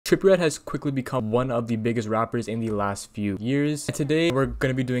Trippie Redd has quickly become one of the biggest rappers in the last few years. And today we're going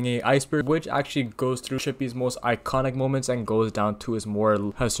to be doing a Iceberg, which actually goes through Trippie's most iconic moments and goes down to his more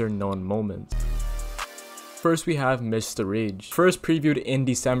lesser known moments. First, we have Mr. Rage. First previewed in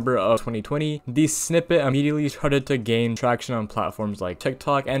December of 2020, the snippet immediately started to gain traction on platforms like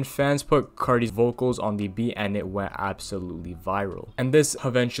TikTok, and fans put Cardi's vocals on the beat and it went absolutely viral. And this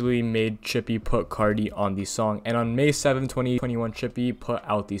eventually made Trippie put Cardi on the song, and on May 7, 2021, Trippie put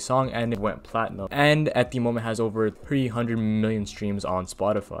out the song and it went platinum, and at the moment has over 300 million streams on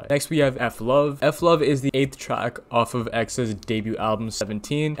Spotify. Next, we have F Love. F Love is the 8th track off of X's debut album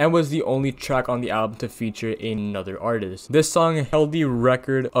 17 and was the only track on the album to feature another artist. This song held the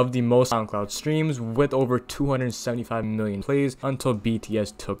record of the most SoundCloud streams with over 275 million plays until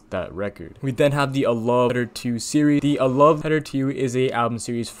BTS took that record. We then have the A Love Letter to You series. The A Love Letter to You is a album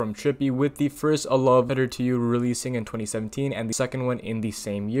series from Trippie, with the first A Love Letter to You releasing in 2017 and the second one in the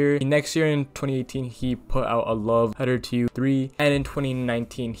same year. The next year in 2018 he put out A Love Letter to You 3, and in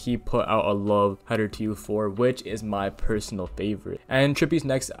 2019 he put out A Love Letter to You 4, which is my personal favorite. And Trippie's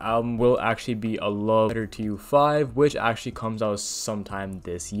next album will actually be A Love Letter to You 5, which actually comes out sometime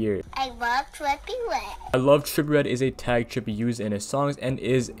this year. I love Trippie Redd. I Love Trippie Redd is a tag Trippie used in his songs and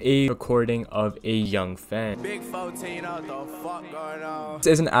is a recording of a young fan. Big 14, what the fuck going on?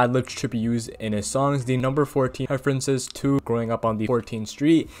 This is an ad-lib Trippie used in his songs. The number 14 references to growing up on the 14th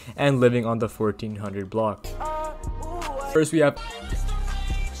street and living on the 1400 block. First, we have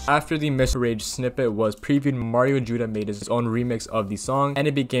after the Mr. Rage snippet was previewed, Mario Judah made his own remix of the song and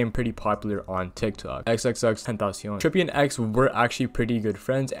it became pretty popular on TikTok. xxxtentacion. Trippie and X were actually pretty good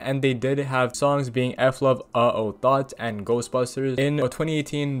friends, and they did have songs being F Love, Uh-Oh Thoughts, and Ghostbusters. In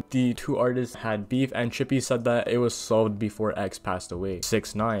 2018, the two artists had beef and Trippie said that it was solved before X passed away.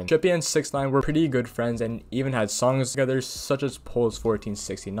 6ix9ine. Trippie and 6ix9ine were pretty good friends and even had songs together such as Pulse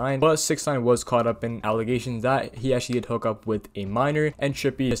 1469, but 6ix9ine was caught up in allegations that he actually did hook up with a minor, and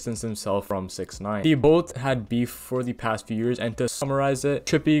Trippie distanced himself from 6ix9ine. They both had beef for the past few years, and to summarize it,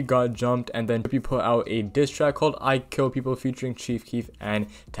 Trippie got jumped and then Trippie put out a diss track called I Kill People featuring Chief Keef and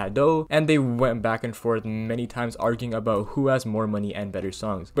Tado, and they went back and forth many times arguing about who has more money and better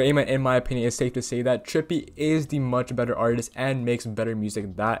songs. But in my opinion, it's safe to say that Trippie is the much better artist and makes better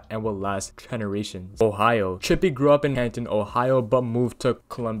music that and will last generations. Ohio. Trippie grew up in Canton, Ohio, but moved to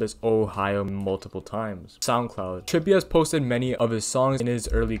Columbus, Ohio multiple times. SoundCloud. Trippie has posted many of his songs in his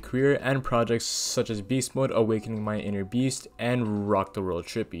early career and projects such as Beast Mode, Awakening My Inner Beast, and Rock the World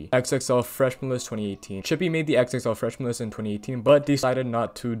Trippie. XXL Freshman List 2018. Trippie made the XXL Freshman List in 2018 but decided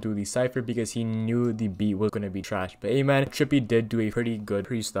not to do the cypher because he knew the beat was gonna be trash. But man, Trippie did do a pretty good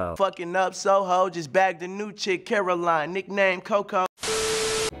freestyle. Fucking up Soho, just bagged a new chick, Caroline, nickname Coco.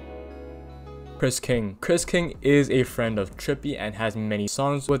 Chris King. Chris King is a friend of Trippie and has many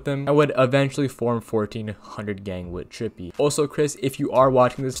songs with him and would eventually form 1400 Gang with Trippie. Also, Chris, if you are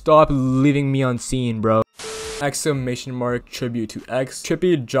watching this, stop leaving me on scene, bro. Exclamation mark tribute to X.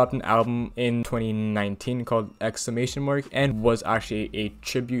 Trippie dropped an album in 2019 called exclamation mark and was actually a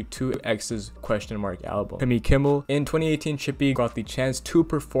tribute to X's question mark album. Jimmy Kimmel. In 2018, Trippie got the chance to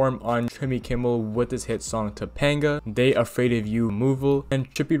perform on Jimmy Kimmel with his hit song Topanga, They Afraid of You, Moval,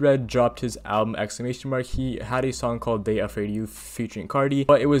 and Trippie Redd dropped his album exclamation mark. He had a song called They Afraid of You featuring Cardi,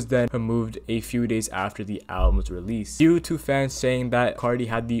 but it was then removed a few days after the album was released due to fans saying that Cardi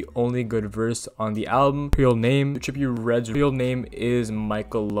had the only good verse on the album. Real name. Trippie Redd's real name is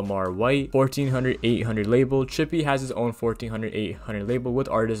Michael Lamar White. 1400-800 label. Trippie has his own 1400-800 label with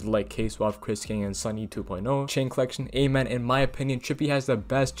artists like K-Swap, Chris King, and Sunny 2.0. Chain collection. Amen. In my opinion, Trippie has the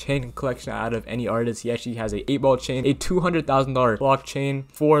best chain collection out of any artist. He actually has a 8-ball chain, a $200,000 blockchain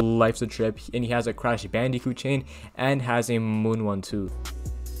for Life's a Trip, and he has a Crash Bandicoot chain and has a Moon one too.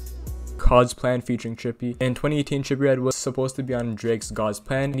 God's Plan featuring Trippie. In 2018, Trippie Redd was supposed to be on Drake's God's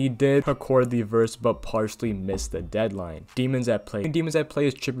Plan, and he did record the verse but partially missed the deadline. Demons at Play. Demons at Play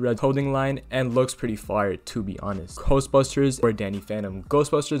is Trippie Redd's clothing line and looks pretty fire, to be honest. Ghostbusters or Danny Phantom.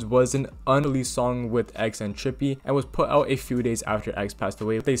 Ghostbusters was an unreleased song with X and Trippie and was put out a few days after X passed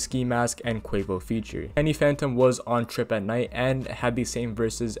away with a ski mask and Quavo feature. Danny Phantom was on Trip at Night and had the same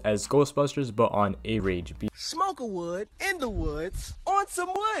verses as Ghostbusters but on a rage beat. Smoke a wood in the woods on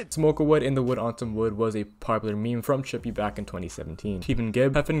some wood. Smoke a Wood in the Wood on Some Wood was a popular meme from Trippie back in 2017. Stephen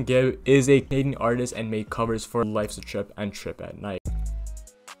Gibb. Stephen Gibb is a Canadian artist and made covers for Life's a Trip and Trip at Night.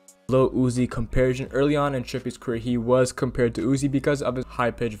 Lil Uzi comparison. Early on in Trippie's career, he was compared to Uzi because of his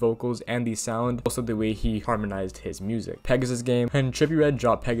high-pitched vocals and the sound, also the way he harmonized his music. Pegasus game. When Trippie Redd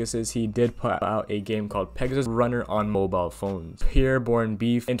dropped Pegasus, he did put out a game called Pegasus Runner on mobile phones. Pureborn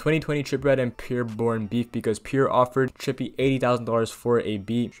beef. In 2020, Trippie Redd and Pureborn beef because Pure offered Trippie $80,000 for a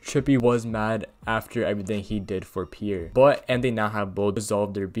beat. Trippie was mad after everything he did for Pure, and they now have both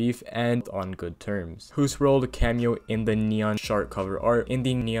resolved their beef and on good terms. Juice WRLD cameo in the Neon Shark cover art. In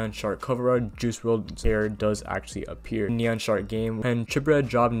the Neon Shark cover art, Juice WRLD's hair does actually appear. Neon Shark game. When Trippie Redd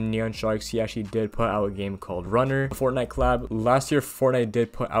dropped Neon Sharks, he actually did put out a game called Runner. Fortnite collab. Last year, Fortnite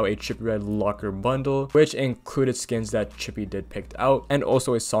did put out a Trippie Redd locker bundle, which included skins that Trippie did picked out, and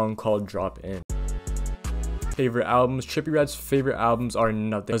also a song called Drop In. Favorite albums. Trippie Redd's favorite albums are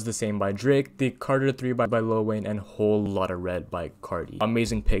Nothing Was the Same by Drake, The Carter 3 by Lil Wayne, and Whole Lotta Red by Cardi.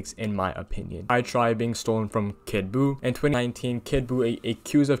 Amazing picks in my opinion. I Try being stolen from Kid Buu. In 2019, Kid Buu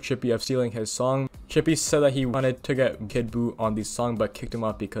accused of Trippie of stealing his song. Trippie said that he wanted to get Kid Buu on the song but kicked him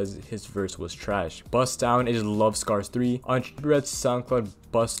off because his verse was trash. Bust Down is Love Scars 3. On Trippie Redd's SoundCloud,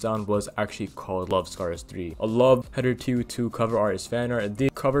 Bust Down was actually called Love Scars 3. A Love Header 2 cover art is fan art. The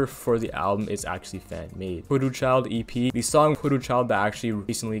cover for the album is actually fan made. Hoodoo Child EP. The song Hoodoo Child that actually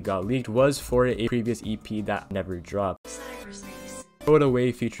recently got leaked was for a previous EP that never dropped. Throw It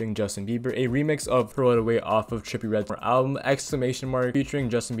Away featuring Justin Bieber, a remix of Throw It Away off of Trippie Redd's album. Exclamation mark featuring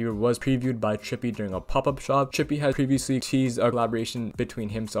Justin Bieber was previewed by Trippie during a pop-up shop. Trippie had previously teased a collaboration between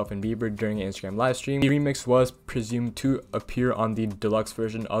himself and Bieber during an Instagram live stream. The remix was presumed to appear on the deluxe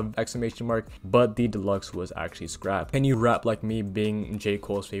version of Exclamation mark, but the deluxe was actually scrapped. Can You Rap Like Me being J.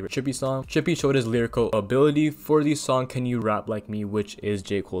 Cole's favorite Trippie song. Trippie showed his lyrical ability for the song Can You Rap Like Me, which is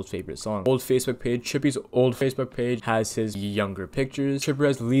J. Cole's favorite song. Old Facebook page. Trippie's old Facebook page has his younger pictures. Trippie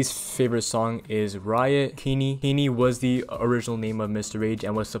Redd's least favorite song is Riot. Heaney was the original name of Mr. Rage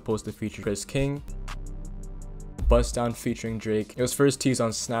and was supposed to feature Chris King. Bust Down featuring Drake. It was first teased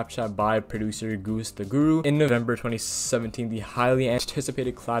on Snapchat by producer Goose the Guru. In November 2017, the highly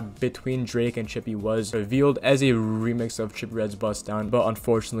anticipated collab between Drake and Trippie was revealed as a remix of Trippie Redd's Bust Down, but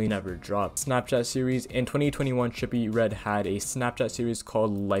unfortunately never dropped. Snapchat series. In 2021, Trippie Redd had a Snapchat series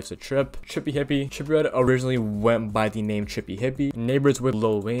called Life's a Trip. Trippy Hippie. Trippie Redd originally went by the name Trippy Hippie. Neighbors with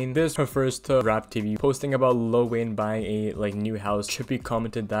Lil Wayne. This refers to Rap TV posting about Lil Wayne buying a new house. Trippie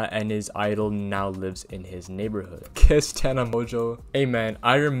commented that and his idol now lives in his neighborhood. Kiss Tana Mojo. Hey man,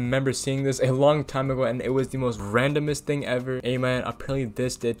 I remember seeing this a long time ago and it was the most randomest thing ever. Hey man, apparently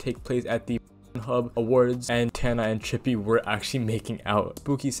this did take place at the Hub Awards and Tana and Trippie were actually making out.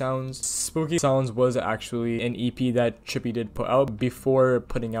 Spooky Sounds. Spooky Sounds was actually an EP that Trippie did put out before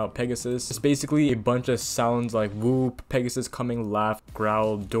putting out Pegasus. It's basically a bunch of sounds like whoop, Pegasus coming, laugh,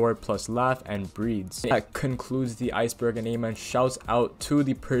 growl, door plus laugh, and breeds. That concludes the Iceberg, and amen. Shouts out to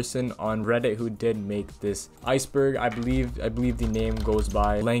the person on Reddit who did make this Iceberg. I believe the name goes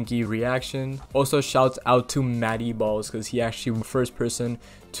by Lanky Reaction. Also shouts out to Matty Balls because he actually was the first person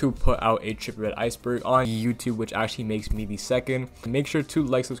to put out a Trippie Redd Iceberg on YouTube, which actually makes me the second. Make sure to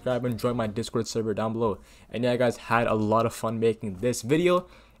like, subscribe, and join my Discord server down below. And yeah guys, had a lot of fun making this video,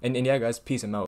 and yeah guys, peace and out.